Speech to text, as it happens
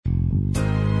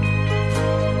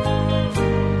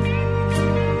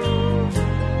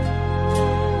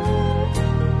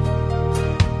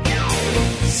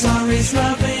is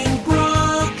loving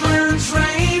Brooklands Radio.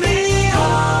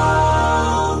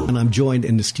 And I'm joined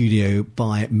in the studio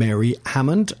by Mary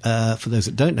Hammond. For those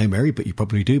that don't know Mary, but you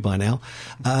probably do by now,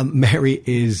 Mary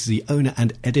is the owner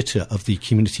and editor of the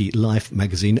Community Life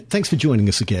magazine. Thanks for joining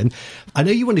us again. I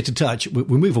know you wanted to touch, we'll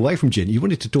move away from gin, you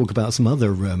wanted to talk about some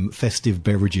other festive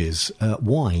beverages,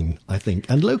 wine, I think,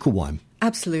 and local wine.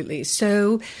 Absolutely.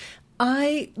 So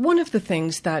one of the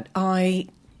things that I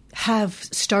have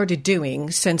started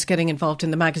doing since getting involved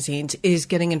in the magazines is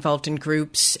getting involved in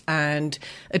groups and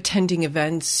attending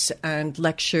events and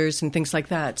lectures and things like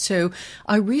that. So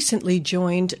I recently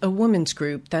joined a women's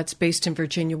group that's based in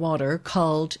Virginia Water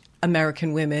called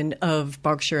American Women of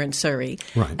Berkshire and Surrey.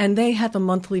 Right. And they have a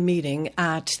monthly meeting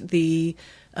at the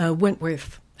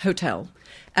Wentworth Hotel.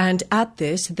 And at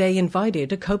this, they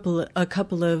invited a couple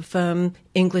of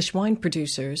English wine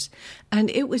producers, and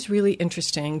it was really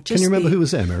interesting. Can you remember who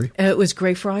was there, Mary? It was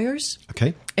Greyfriars.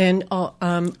 Okay. And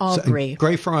Aubrey. So,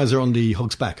 Greyfriars are on the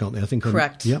Hog's Back, aren't they? I think.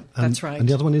 Correct. Yeah, that's right. And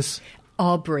the other one is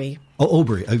Aubrey. Oh,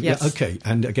 Aubrey. Oh, yes. Yeah, okay.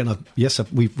 And again,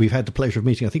 we've had the pleasure of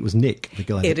meeting. I think it was Nick, the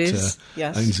guy yes.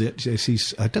 owns it.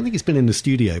 Yes, I don't think he's been in the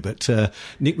studio, but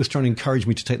Nick was trying to encourage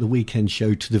me to take the weekend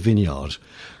show to the vineyard,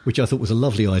 which I thought was a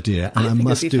lovely idea. And I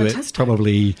must do fantastic. it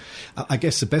probably. I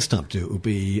guess the best time to do it would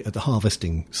be at the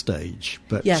harvesting stage.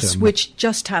 But yes, which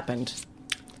just happened.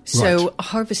 So Right.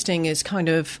 harvesting is kind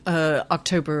of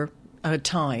October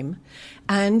time.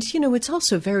 And, it's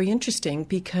also very interesting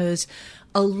because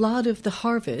a lot of the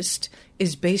harvest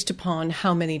is based upon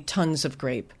how many tons of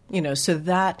grape, so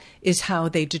that is how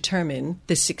they determine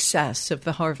the success of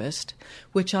the harvest,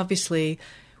 which obviously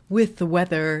with the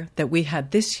weather that we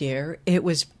had this year, it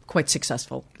was quite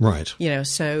successful. Right.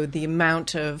 So the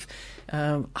amount of,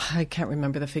 I can't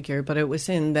remember the figure, but it was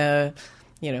in the,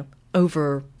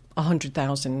 over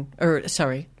 100,000, or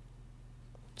sorry,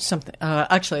 something.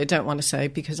 Actually, I don't want to say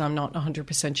because I'm not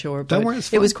 100% sure, but Don't worry, it's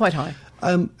fine. It was quite high.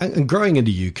 And growing in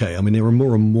the UK, I mean, there are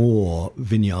more and more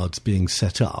vineyards being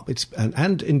set up.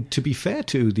 And to be fair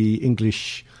to the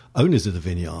English owners of the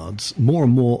vineyards, more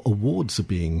and more awards are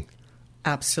being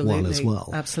Absolutely. won as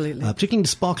well. Absolutely. Particularly in the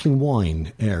sparkling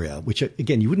wine area, which,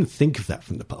 again, you wouldn't think of that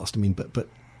from the past. I mean, but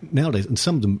nowadays, and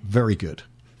some of them very good.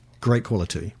 Great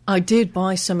quality. I did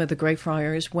buy some of the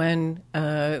Greyfriars when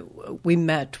we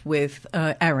met with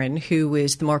Erin, who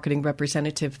is the marketing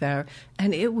representative there,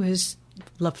 and it was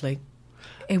lovely.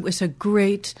 It was a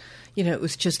great, it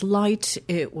was just light,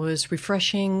 it was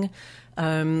refreshing,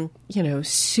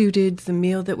 suited the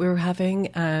meal that we were having,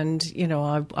 and,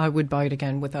 I would buy it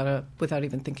again without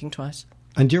even thinking twice.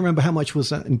 And do you remember how much was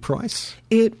that in price?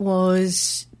 It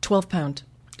was £12.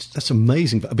 That's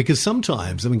amazing, because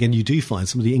sometimes, again, you do find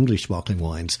some of the English sparkling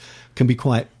wines can be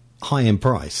quite high in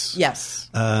price.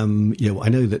 Yes. I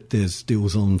know that there's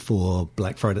deals on for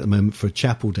Black Friday at the moment for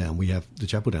Chapeldown. We have the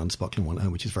Chapeldown sparkling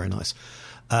wine, which is very nice.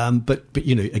 But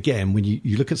again, when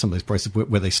you look at some of those prices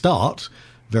where they start,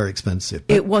 very expensive.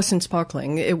 It wasn't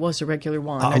sparkling. It was a regular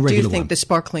wine. I do think the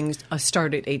sparklings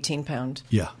start at £18.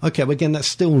 Yeah. Okay. Well, again, that's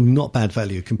still not bad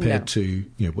value compared to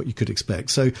what you could expect.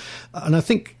 So, and I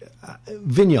think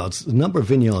vineyards, the number of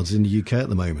vineyards in the UK at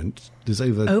the moment, there's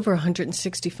over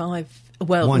 165.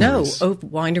 Well, wineries.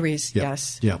 Wineries, Yeah.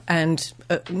 yes. Yeah. And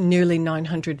nearly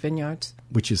 900 vineyards.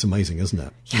 Which is amazing, isn't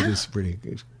it? Yeah. It is really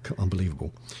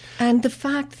unbelievable. And the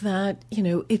fact that,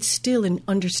 it's still an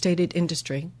understated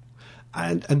industry.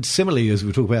 And similarly, as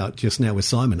we talk about just now with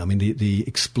Simon, I mean, the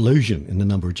explosion in the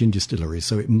number of gin distilleries.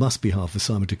 So it must be hard for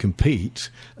Simon to compete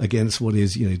against what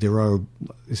is, there are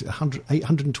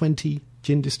 820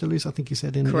 gin distilleries, I think you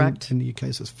said, in the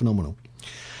UK. So it's phenomenal.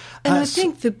 And I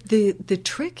think the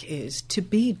trick is to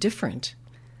be different.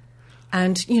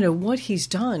 And, what he's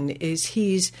done is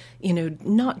he's,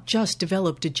 not just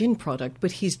developed a gin product,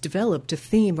 but he's developed a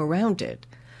theme around it.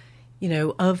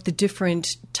 Of the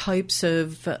different types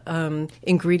of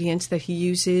ingredients that he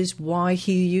uses, why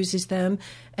he uses them,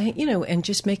 and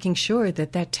just making sure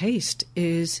that taste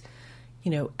is,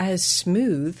 as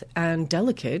smooth and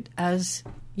delicate as,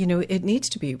 it needs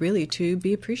to be, really, to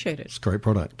be appreciated. It's a great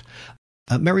product.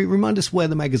 Mary, remind us where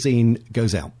the magazine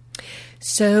goes out.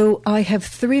 So I have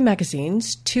 3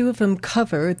 magazines. 2 of them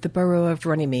cover the borough of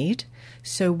Runnymede.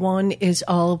 So one is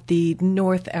all the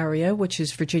north area, which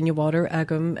is Virginia Water,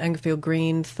 Agam, Englefield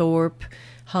Green, Thorpe,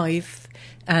 Hythe.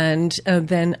 And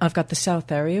then I've got the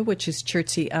south area, which is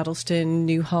Chertsey, Addleston,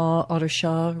 Newhaw,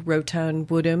 Ottershaw, Rowtown,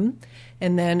 Woodham.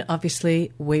 And then,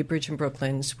 obviously, Weybridge and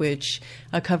Brooklands, which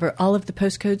I cover all of the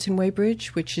postcodes in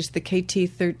Weybridge, which is the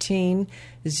KT 13,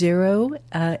 0,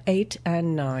 8,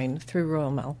 and 9 through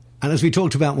Royal Mall. And as we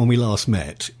talked about when we last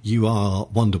met, you are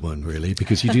Wonder Woman, really,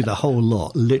 because you do the whole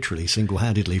lot, literally,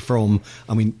 single-handedly, from,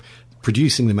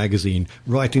 producing the magazine,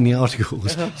 writing the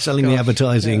articles, selling the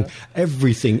advertising. Yeah.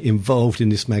 Everything involved in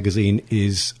this magazine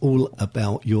is all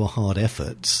about your hard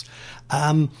efforts.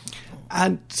 And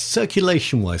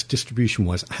circulation-wise,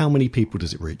 distribution-wise, how many people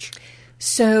does it reach?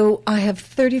 So I have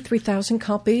 33,000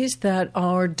 copies that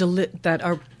are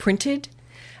printed,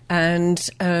 and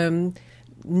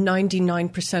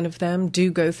 99% of them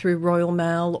do go through Royal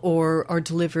Mail or are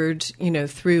delivered,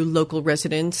 through local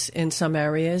residents in some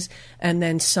areas. And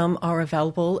then some are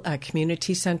available at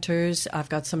community centres. I've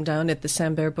got some down at the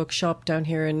Sambert Bookshop down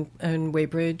here in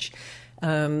Weybridge.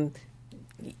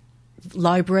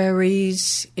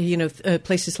 Libraries,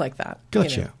 places like that.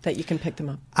 Gotcha. That you can pick them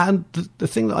up. And the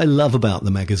thing that I love about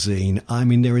the magazine,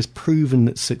 there is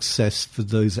proven success for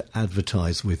those that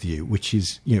advertise with you, which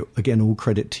is, again, all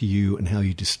credit to you and how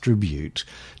you distribute.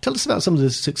 Tell us about some of the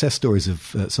success stories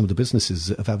of some of the businesses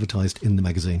that have advertised in the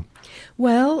magazine.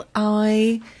 Well,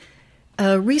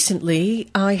 recently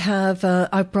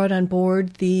I've brought on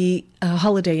board the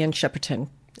Holiday Inn Shepperton.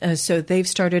 So they've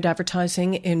started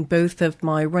advertising in both of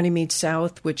my Runnymede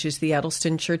South, which is the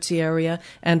Addleston, Chertsey area,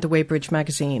 and the Weybridge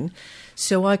magazine.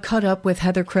 So I caught up with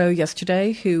Heather Crow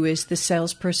yesterday, who is the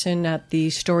salesperson at the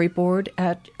storyboard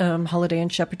at Holiday Inn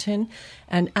Shepperton,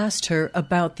 and asked her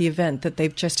about the event that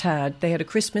they've just had. They had a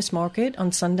Christmas market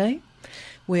on Sunday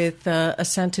with a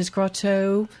Santa's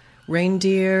Grotto,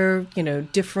 reindeer,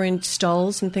 different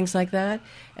stalls and things like that.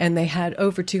 And they had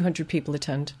over 200 people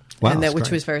attend. Wow, which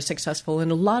was very successful.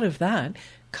 And a lot of that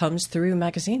comes through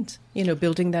magazines,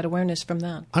 building that awareness from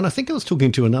that. And I think I was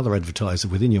talking to another advertiser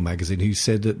within your magazine who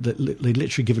said that they'd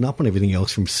literally given up on everything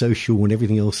else from social and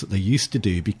everything else that they used to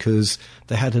do because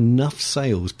they had enough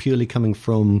sales purely coming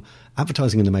from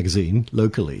advertising in the magazine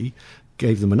locally,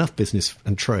 gave them enough business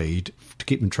and trade to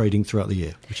keep them trading throughout the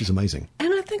year, which is amazing.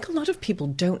 And I think a lot of people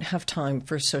don't have time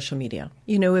for social media.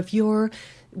 If you're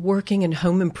working in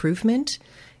home improvement,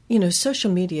 social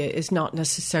media is not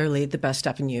necessarily the best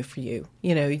avenue for you.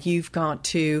 You've got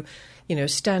to,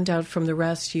 stand out from the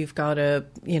rest. You've got to,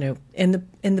 and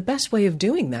the best way of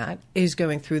doing that is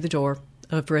going through the door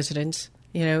of residents,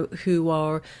 who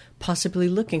are possibly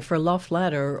looking for a loft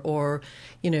ladder or,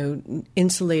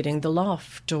 insulating the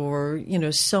loft or,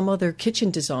 some other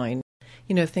kitchen design.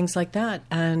 Things like that.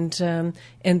 And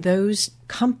those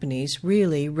companies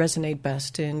really resonate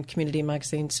best in community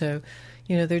magazines. So,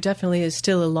 there definitely is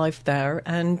still a life there.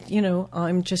 And,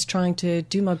 I'm just trying to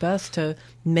do my best to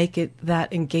make it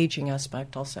that engaging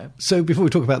aspect also. So before we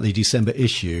talk about the December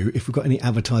issue, if we've got any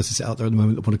advertisers out there at the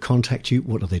moment that want to contact you,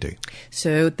 what do they do?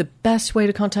 So the best way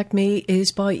to contact me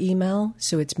is by email.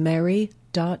 So it's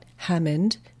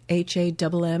mary.hammond,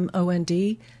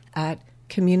 HAMMOND, at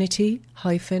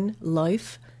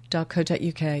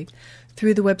community-life.co.uk.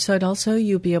 Through the website also,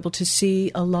 you'll be able to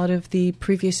see a lot of the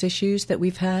previous issues that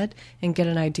we've had and get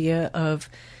an idea of,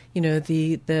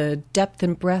 the depth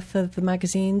and breadth of the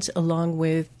magazines along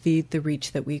with the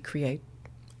reach that we create.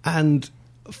 And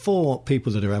for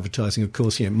people that are advertising, of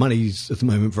course, money's at the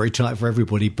moment very tight for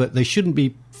everybody, but they shouldn't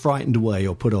be frightened away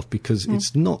or put off because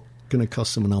it's not going to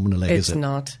cost them an arm and a leg, is it? It's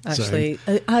not, actually.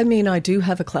 So, I do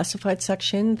have a classified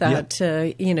section that,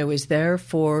 is there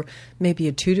for maybe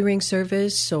a tutoring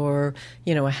service or,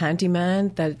 a handyman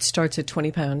that starts at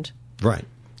 £20. Right.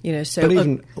 So but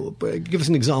even give us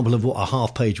an example of what a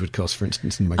half page would cost, for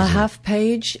instance, in the magazine. A half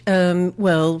page,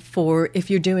 for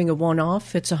if you're doing a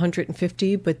one-off, it's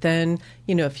 $150. But then,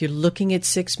 if you're looking at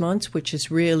 6 months, which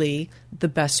is really the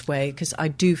best way, because I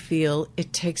do feel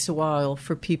it takes a while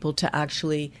for people to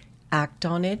actually act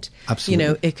on it.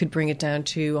 Absolutely. It could bring it down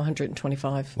to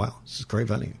 $125. Wow, this is great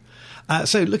value.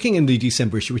 So looking in the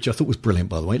December issue, which I thought was brilliant,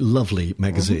 by the way, lovely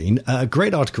magazine,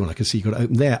 great article, and I can see you've got it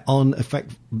open there, on, in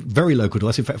fact, very local to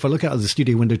us. In fact, if I look out of the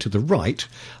studio window to the right,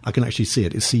 I can actually see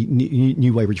it. It's the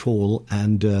New Weybridge Hall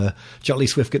and Charlie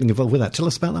Swift getting involved with that. Tell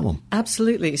us about that one.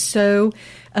 Absolutely. So,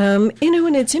 and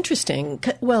it's interesting,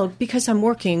 because I'm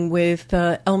working with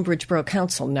Elmbridge Borough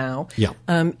Council now,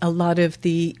 a lot of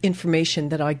the information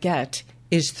that I get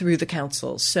is through the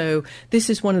council. So this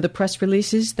is one of the press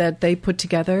releases that they put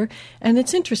together. And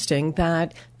it's interesting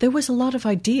that there was a lot of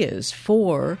ideas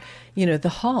for, the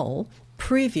hall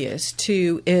previous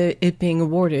to it being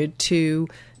awarded to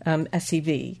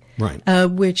SEV, Right.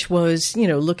 which was,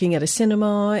 looking at a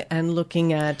cinema and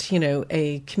looking at,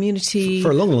 a community.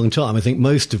 For a long, long time, I think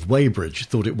most of Weybridge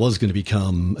thought it was going to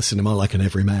become a cinema like an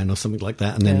Everyman or something like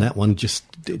that, and then that one just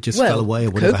fell away, or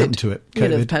whatever happened to it.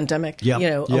 COVID. The pandemic.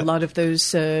 Yep. A lot of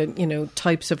those,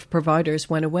 types of providers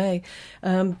went away.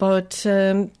 But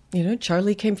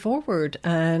Charlie came forward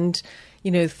and,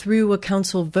 through a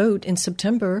council vote in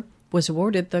September, was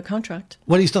awarded the contract.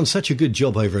 Well, he's done such a good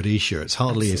job over at Esher. It's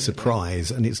hardly a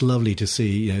surprise, and it's lovely to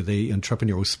see the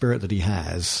entrepreneurial spirit that he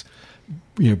has,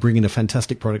 bringing a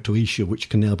fantastic product to Esher, which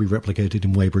can now be replicated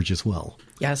in Weybridge as well.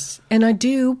 Yes, and I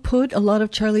do put a lot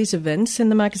of Charlie's events in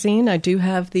the magazine. I do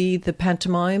have the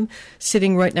pantomime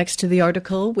sitting right next to the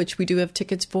article, which we do have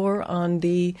tickets for on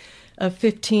the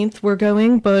 15th. We're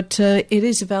going, but it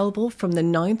is available from the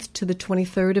 9th to the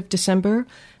 23rd of December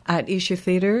at Esher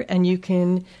Theatre, and you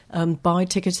can buy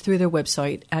tickets through their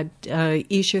website at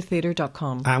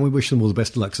eshertheatre.com. And we wish them all the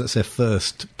best of luck, 'cause that's their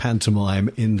first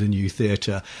pantomime in the new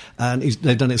theatre, and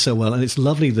they've done it so well. And it's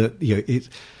lovely that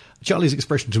Charlie's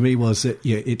expression to me was that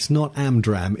it's not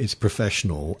amdram, it's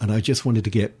professional, and I just wanted to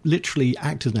get literally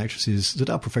actors and actresses that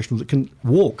are professional that can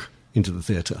walk into the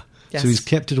theatre. Yes. So he's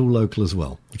kept it all local as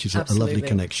well, which is a lovely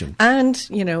connection. And,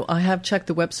 I have checked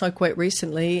the website quite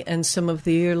recently, and some of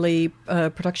the early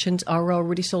productions are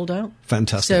already sold out.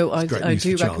 Fantastic. So I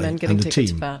do recommend getting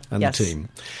tickets for that. And the team.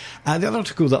 The other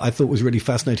article that I thought was really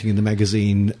fascinating in the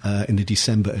magazine in the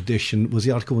December edition was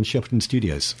the article on Shepperton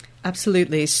Studios.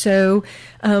 Absolutely. So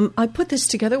I put this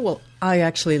together. Well, I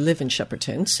actually live in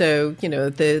Shepperton, so,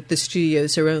 the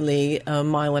studios are only a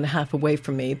mile and a half away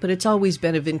from me, but it's always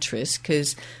been of interest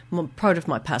because part of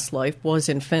my past life was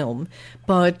in film.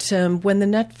 But when the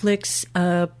Netflix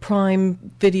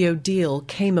Prime Video deal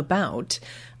came about,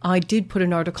 I did put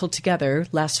an article together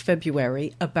last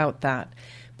February about that.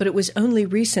 But it was only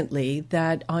recently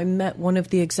that I met one of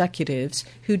the executives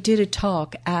who did a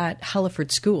talk at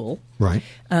Halliford School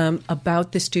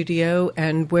about the studio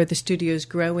and where the studio is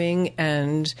growing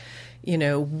and,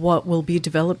 what will be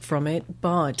developed from it.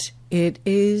 But it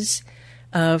is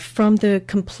from the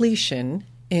completion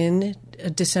in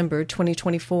December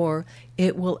 2024,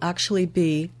 it will actually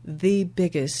be the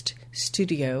biggest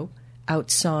studio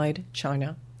outside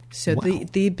China. So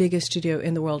the biggest studio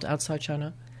in the world outside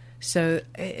China. So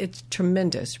it's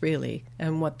tremendous, really,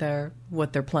 and what their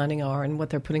planning are and what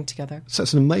they're putting together. So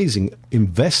it's an amazing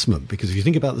investment, because if you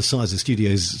think about the size of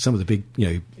studios, some of the big,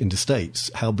 in the States,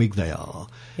 how big they are.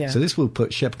 Yeah. So this will put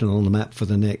Shepperton on the map for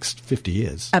the next 50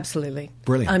 years. Absolutely.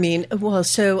 Brilliant. I mean,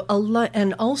 so a lot,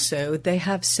 and also they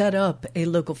have set up a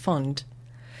local fund.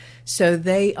 So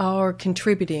they are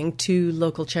contributing to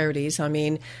local charities. I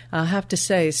mean, I have to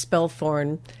say,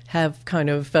 Spelthorne have kind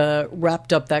of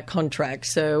wrapped up that contract.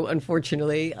 So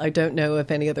unfortunately, I don't know if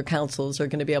any other councils are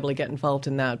going to be able to get involved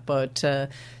in that. But, the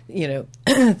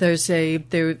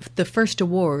first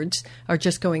awards are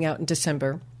just going out in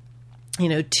December.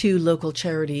 To local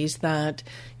charities that,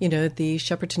 the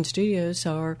Shepperton Studios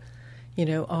are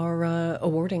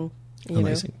awarding.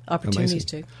 Opportunities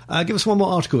to. Give us one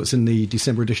more article that's in the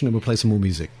December edition, and we'll play some more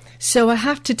music. So I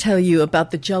have to tell you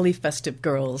about the Jolly Festive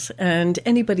Girls, and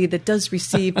anybody that does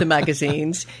receive the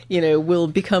magazines, will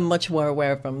become much more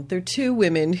aware of them. They're two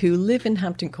women who live in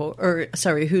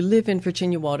who live in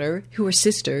Virginia Water, who are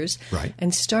sisters,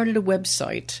 and started a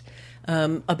website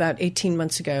about 18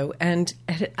 months ago, and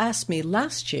had asked me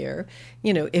last year,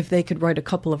 if they could write a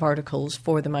couple of articles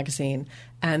for the magazine.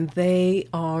 And they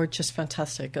are just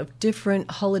fantastic, of different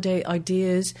holiday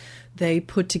ideas. They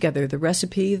put together the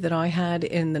recipe that I had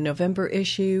in the November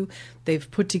issue. They've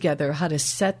put together how to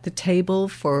set the table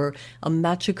for a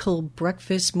magical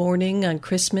breakfast morning on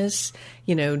Christmas,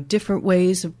 different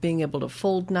ways of being able to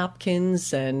fold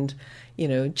napkins and,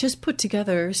 just put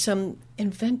together some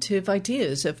inventive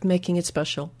ideas of making it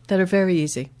special that are very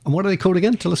easy. And what are they called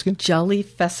again? Tell us again. Jolly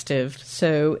Festive.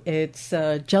 So it's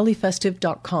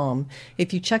jollyfestive.com.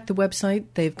 If you check the website,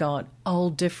 they've got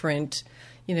all different,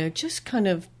 just kind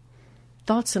of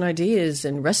thoughts and ideas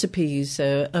and recipes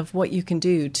of what you can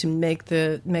do to make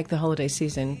the holiday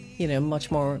season, much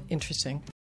more interesting.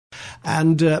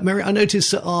 And Mary, I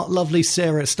noticed that our lovely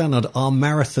Sarah Stannard, our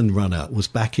marathon runner, was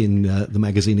back in the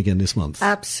magazine again this month.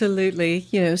 Absolutely.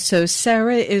 So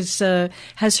Sarah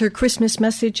has her Christmas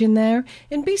message in there.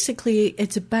 And basically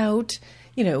it's about,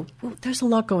 there's a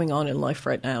lot going on in life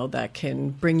right now that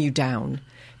can bring you down.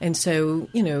 And so,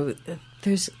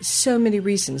 there's so many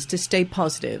reasons to stay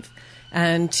positive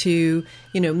and to,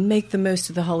 make the most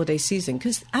of the holiday season.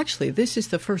 Because actually, this is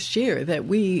the first year that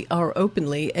we are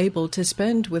openly able to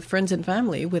spend with friends and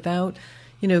family without,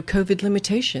 COVID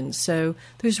limitations. So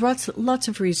there's lots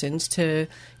of reasons to,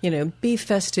 be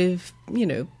festive,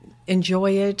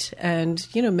 enjoy it, and,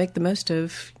 make the most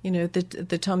of,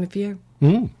 the time of year.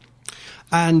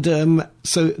 And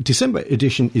so December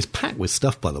edition is packed with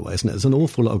stuff, by the way, isn't it? There's an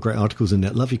awful lot of great articles in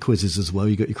there, lovely quizzes as well.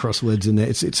 You got your crosswords in there.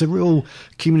 It's a real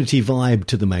community vibe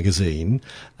to the magazine.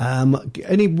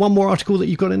 Any one more article that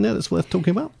you've got in there that's worth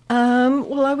talking about?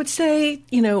 Well, I would say,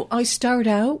 I start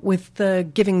out with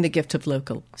giving the gift of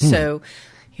local. So,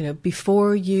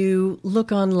 before you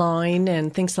look online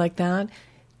and things like that,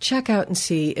 check out and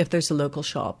see if there's a local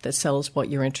shop that sells what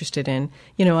you're interested in.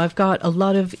 I've got a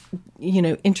lot of,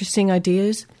 interesting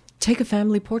ideas. Take a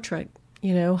family portrait.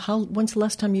 When's the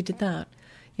last time you did that?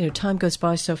 Time goes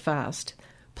by so fast.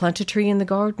 Plant a tree in the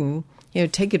garden.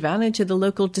 Take advantage of the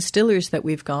local distillers that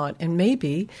we've got, and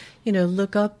maybe,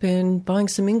 look up in buying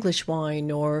some English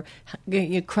wine or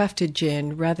crafted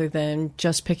gin rather than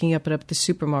just picking up it up at the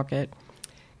supermarket.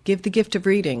 Give the gift of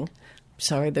reading.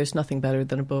 Sorry, there's nothing better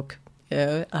than a book.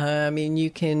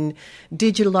 You can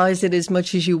digitalize it as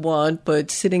much as you want, but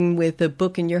sitting with a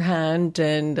book in your hand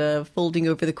and folding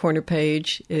over the corner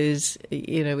page is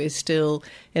still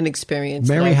an experience.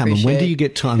 Mary Hammond, when do you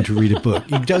get time to read a book?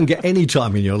 You don't get any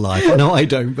time in your life. I know I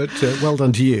don't, but well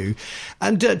done to you.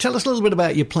 And tell us a little bit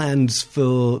about your plans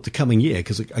for the coming year,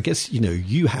 because I guess,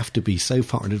 you have to be so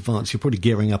far in advance. You're probably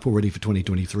gearing up already for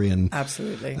 2023 and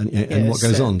absolutely and what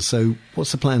goes on. So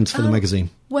what's the plans for the magazine?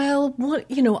 Well,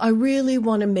 I really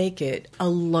want to make it a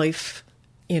life,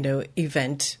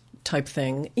 event type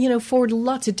thing, for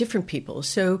lots of different people.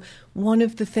 So one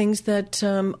of the things that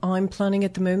I'm planning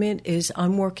at the moment is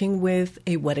I'm working with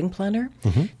a wedding planner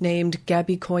named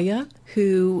Gabby Koya,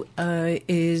 who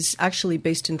is actually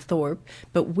based in Thorpe,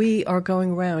 but we are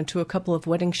going around to a couple of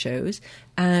wedding shows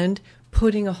and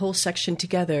putting a whole section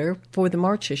together for the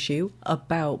March issue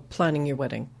about planning your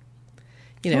wedding.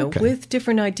 With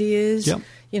different ideas,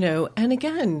 and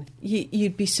again,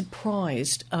 you'd be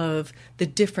surprised of the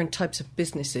different types of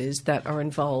businesses that are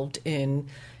involved in,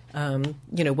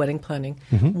 wedding planning.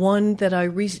 One that I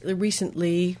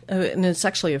recently, and it's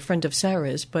actually a friend of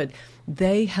Sarah's, but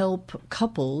they help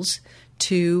couples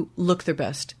to look their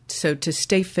best. So to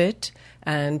stay fit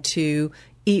and to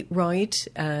eat right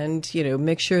and,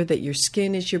 make sure that your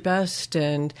skin is your best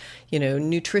and,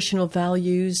 nutritional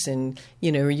values and,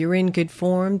 you're in good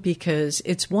form, because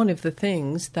it's one of the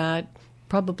things that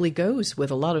probably goes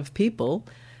with a lot of people,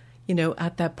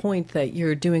 at that point that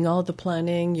you're doing all the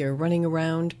planning, you're running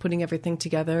around, putting everything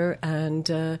together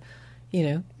and,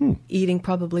 eating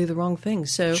probably the wrong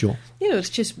things. So, sure. It's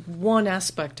just one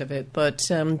aspect of it, but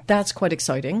that's quite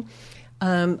exciting.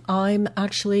 I'm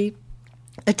actually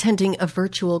attending a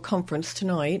virtual conference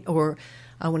tonight, or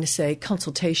I want to say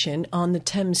consultation, on the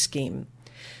Thames scheme.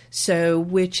 So,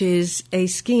 which is a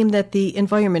scheme that the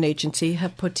Environment Agency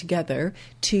have put together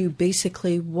to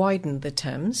basically widen the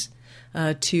Thames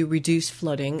to reduce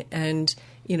flooding. And,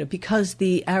 because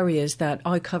the areas that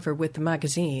I cover with the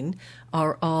magazine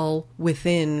are all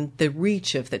within the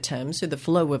reach of the Thames or the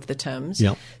flow of the Thames.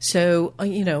 Yep. So,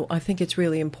 I think it's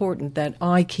really important that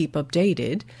I keep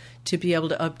updated to be able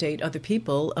to update other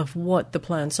people of what the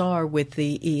plans are with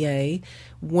the EA,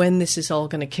 when this is all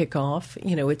going to kick off.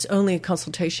 It's only a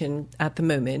consultation at the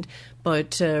moment,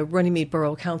 but Runnymede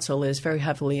Borough Council is very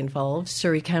heavily involved,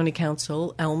 Surrey County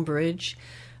Council, Elmbridge,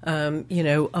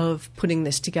 of putting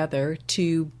this together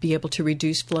to be able to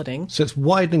reduce flooding. So it's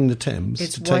widening the Thames.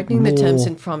 It's widening the Thames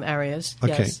in from areas,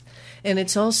 okay. Yes. And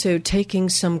it's also taking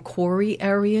some quarry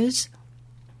areas,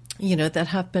 that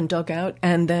have been dug out,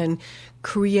 and then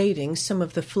creating some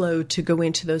of the flow to go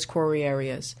into those quarry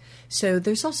areas. So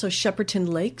there's also Shepperton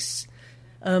Lakes.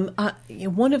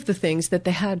 One of the things that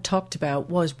they had talked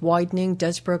about was widening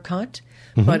Desborough Cut,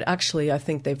 but actually I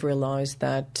think they've realized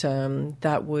that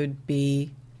that would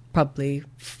be probably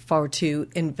far too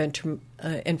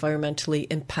environmentally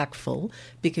impactful,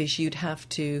 because you'd have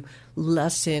to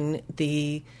lessen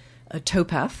the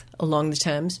towpath along the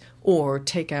Thames or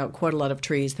take out quite a lot of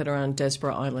trees that are on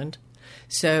Desborough Island.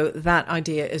 So that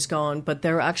idea is gone, but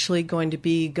they're actually going to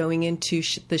be going into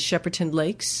the Shepperton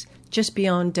Lakes, just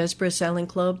beyond Desborough Sailing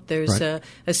Club. There's right.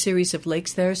 a series of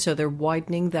lakes there, so they're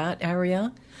widening that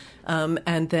area.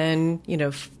 And then,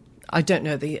 I don't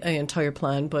know the entire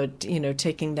plan, but,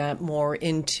 taking that more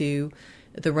into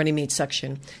the Runnymede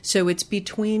section. So it's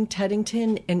between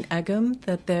Teddington and Egham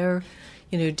that they're,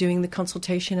 doing the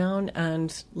consultation on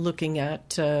and looking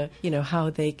at, how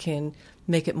they can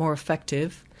make it more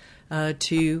effective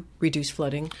to reduce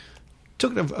flooding.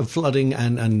 Talking of flooding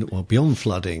and well, beyond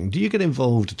flooding, do you get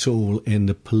involved at all in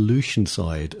the pollution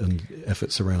side and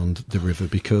efforts around the river?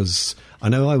 Because I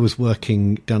know I was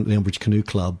working down at the Umbridge Canoe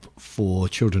Club for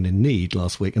children in need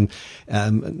last week, and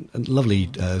lovely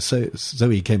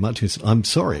Zoe came up to me and said, "I'm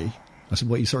sorry." I said,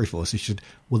 "What are you sorry for?" She said,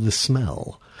 "Well, the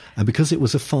smell." And because it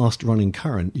was a fast-running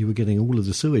current, you were getting all of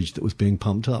the sewage that was being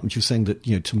pumped up. And she was saying that,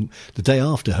 the day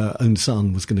after, her own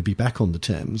son was going to be back on the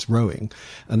Thames rowing,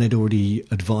 and they'd already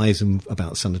advised him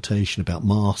about sanitation, about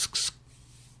masks,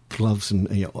 gloves,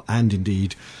 and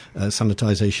indeed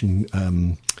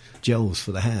sanitisation gels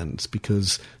for the hands,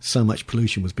 because so much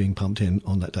pollution was being pumped in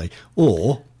on that day.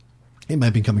 Or it may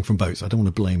have been coming from boats. I don't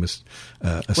want to blame a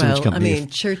sewage company. I mean,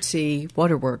 Chertsey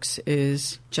Waterworks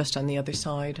is just on the other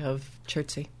side of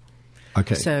Chertsey.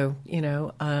 Okay. So,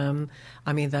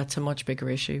 that's a much bigger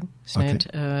issue, isn't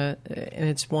it? And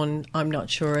it's one I'm not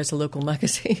sure as a local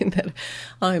magazine that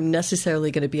I'm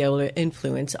necessarily going to be able to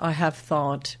influence. I have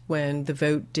thought when the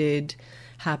vote did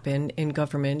happen in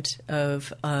government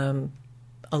of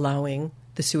allowing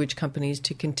the sewage companies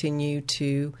to continue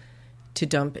to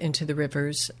dump into the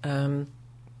rivers,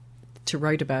 to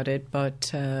write about it, but,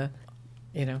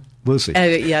 We'll see.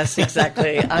 Yes,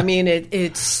 exactly. I mean,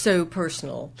 it's so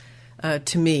personal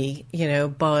to me,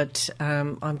 but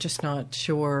I'm just not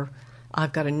sure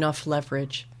I've got enough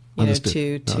leverage,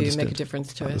 to make a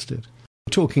difference to it.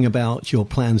 Talking about your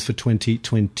plans for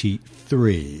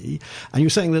 2023, and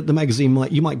you're saying that the magazine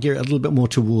might gear it a little bit more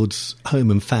towards home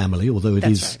and family, although it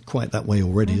is quite that way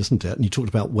already, isn't it? And you talked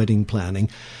about wedding planning.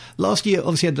 Last year,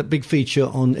 obviously, had that big feature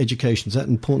on education. Is that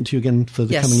important to you again for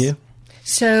the coming year?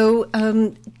 So,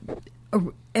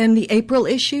 in the April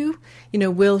issue,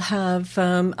 we'll have,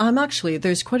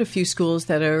 there's quite a few schools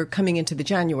that are coming into the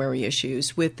January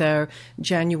issues with their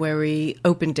January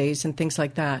open days and things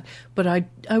like that. But I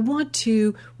want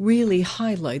to really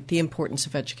highlight the importance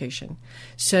of education.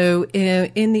 So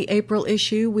in the April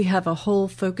issue, we have a whole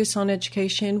focus on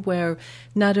education where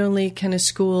not only can a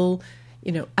school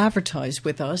advertise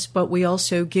with us, but we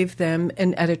also give them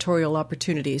an editorial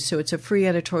opportunity. So it's a free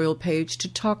editorial page to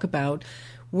talk about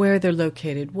where they're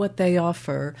located, what they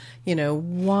offer,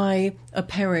 why a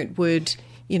parent would,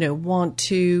 want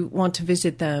to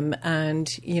visit them, and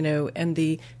and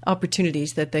the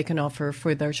opportunities that they can offer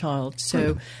for their child.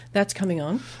 So that's coming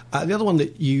on. The other one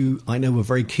that I know were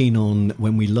very keen on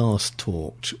when we last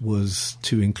talked was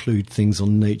to include things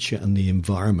on nature and the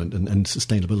environment and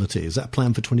sustainability. Is that a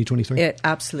plan for 2023? It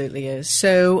absolutely is.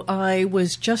 So I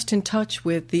was just in touch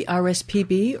with the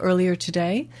RSPB earlier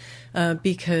today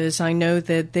because I know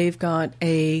that they've got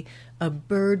a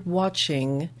bird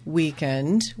watching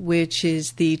weekend, which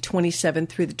is the 27th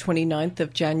through the 29th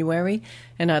of January,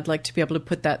 and I'd like to be able to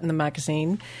put that in the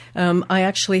magazine. I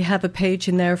actually have a page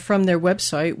in there from their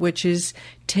website, which is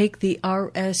Take the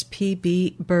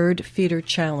RSPB Bird Feeder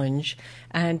Challenge,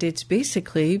 and it's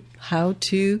basically how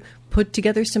to put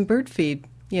together some bird feed,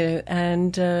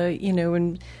 and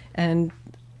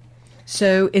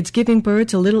so it's giving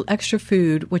birds a little extra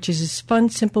food, which is a fun,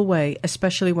 simple way,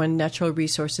 especially when natural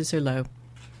resources are low.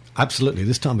 Absolutely.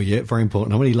 This time of year, very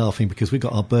important. I'm only laughing because we've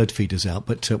got our bird feeders out,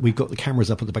 but we've got the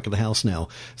cameras up at the back of the house now.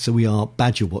 So we are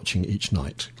badger watching each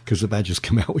night because the badgers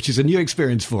come out, which is a new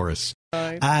experience for us.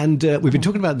 Right. And we've been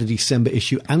talking about the December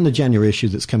issue and the January issue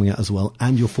that's coming out as well,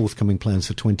 and your forthcoming plans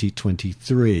for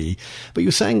 2023. But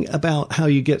you're saying about how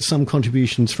you get some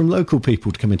contributions from local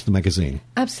people to come into the magazine.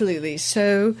 Absolutely.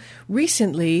 So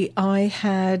recently I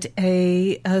had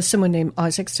someone named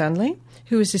Isaac Stanley,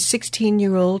 who is a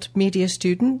 16-year-old media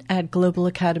student at Global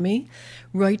Academy,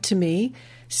 write to me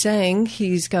saying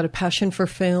he's got a passion for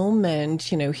film and,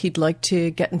 he'd like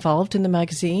to get involved in the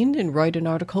magazine and write an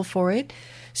article for it.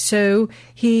 So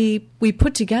we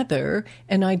put together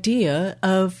an idea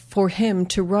for him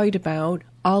to write about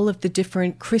all of the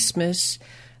different Christmas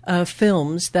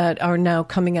films that are now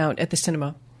coming out at the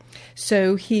cinema.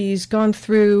 So he's gone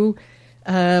through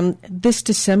this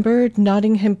December,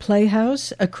 Nottingham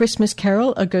Playhouse, A Christmas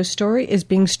Carol, A Ghost Story, is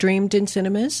being streamed in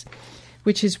cinemas,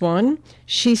 which is one.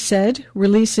 She Said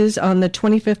releases on the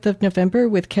 25th of November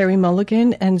with Carey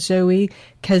Mulligan and Zoe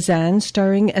Kazan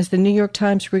starring as the New York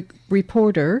Times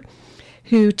reporter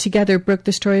who together broke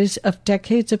the stories of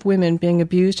decades of women being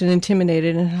abused and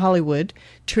intimidated in Hollywood,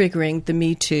 triggering the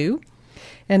Me Too.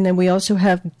 And then we also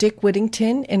have Dick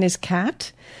Whittington and his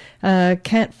cat,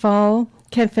 Can't Fail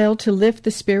to Lift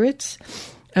the Spirits.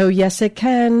 Oh, yes, it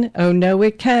can. Oh, no,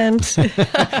 it can't.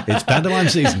 It's pantomime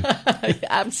season.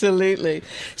 Absolutely.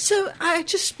 So I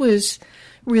just was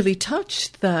really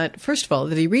touched that, first of all,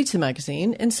 that he reads the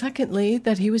magazine, and secondly,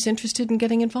 that he was interested in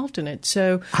getting involved in it.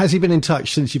 So, has he been in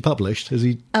touch since you published? Has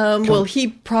he? Well, he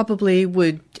probably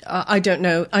would. I don't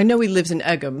know. I know he lives in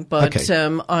Egham, but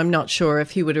Okay. I'm not sure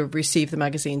if he would have received the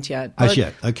magazines yet. As But-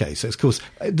 yet. Okay, so of course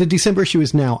the December issue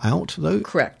is now out, though.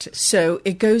 Correct. So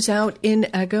it goes out in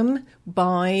Egham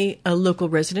by local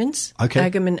residents. Okay.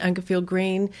 Egham and Angerfield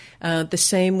Green. The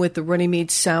same with the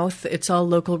Runnymede South. It's all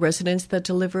local residents that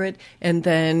deliver it. And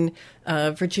then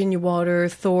Virginia Water,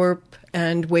 Thorpe,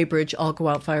 and Weybridge all go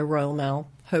out via Royal Mail,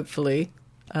 hopefully,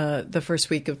 the first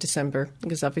week of December,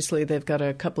 because obviously they've got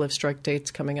a couple of strike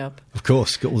dates coming up. Of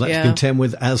course, got all that to Yeah. contend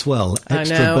with as well.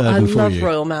 Extra I know. I burden for love you.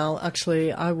 Royal Mail.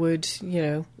 Actually, I would,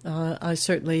 I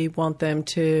certainly want them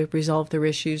to resolve their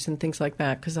issues and things like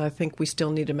that, because I think we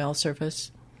still need a mail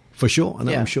service. For sure, and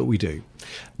Yeah. I'm sure we do.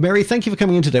 Mary, thank you for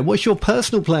coming in today. What's your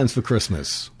personal plans for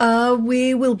Christmas?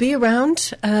 We will be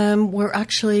around. We're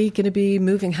actually going to be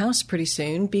moving house pretty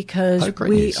soon because Oh, great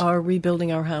we news. are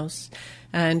rebuilding our house,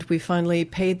 and we finally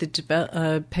paid the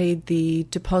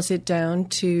deposit down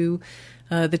to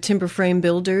the timber frame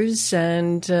builders,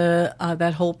 and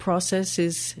that whole process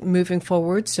is moving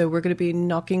forward. So we're going to be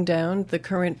knocking down the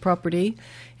current property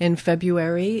in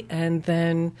February, and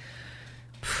then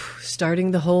starting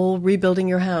the whole rebuilding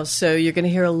your house. So you're going to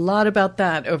hear a lot about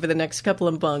that over the next couple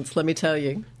of months, let me tell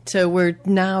you. So we're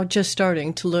now just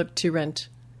starting to look to rent.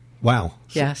 Wow.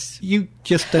 Yes. You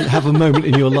just don't have a moment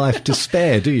in your life to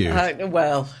spare, do you?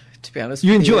 Well, to be honest,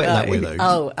 You with enjoy it that way, though?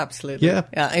 Oh, absolutely. Yeah?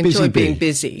 I Busy enjoy being bee.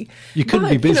 busy. You couldn't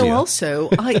be But, busier. also,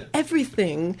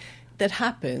 everything that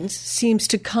happens seems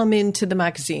to come into the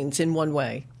magazines in one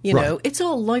way. You Right. know, it's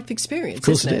all life experience. Of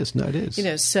course isn't it is. No, it is. You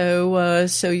know, so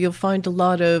you'll find a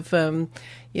lot of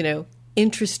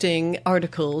interesting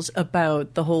articles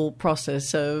about the whole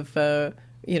process of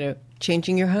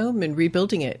changing your home and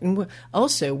rebuilding it. And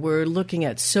we're looking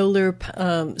at solar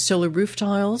roof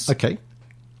tiles, Okay.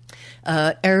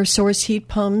 air source heat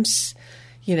pumps.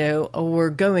 We're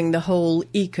going the whole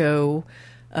eco.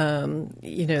 An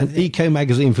eco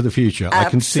magazine for the future. I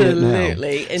can see it now.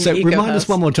 Absolutely. An So eco remind us house.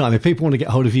 one more time, if people want to get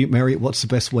hold of you, Mary, what's the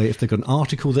best way if they've got an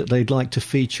article that they'd like to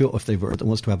feature or if they've that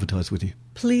wants to advertise with you?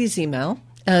 Please email.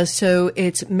 So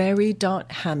it's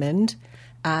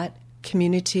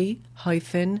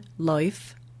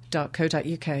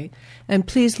mary.hammond@community-life.co.uk. And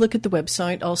please look at the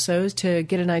website also to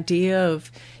get an idea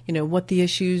of, what the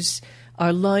issues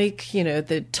are like,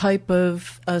 the type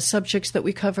of subjects that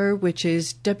we cover, which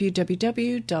is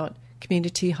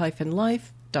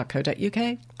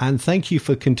www.community-life.co.uk. And thank you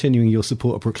for continuing your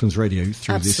support of Brooklands Radio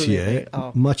through Absolutely. this year.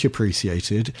 Oh. Much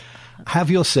appreciated.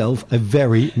 Have yourself a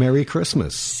very Merry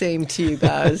Christmas. Same to you,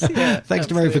 Baz. Yeah, Thanks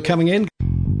to Mary for coming in.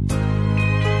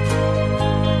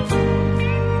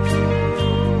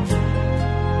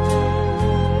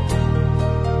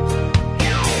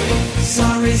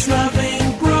 Sorry's love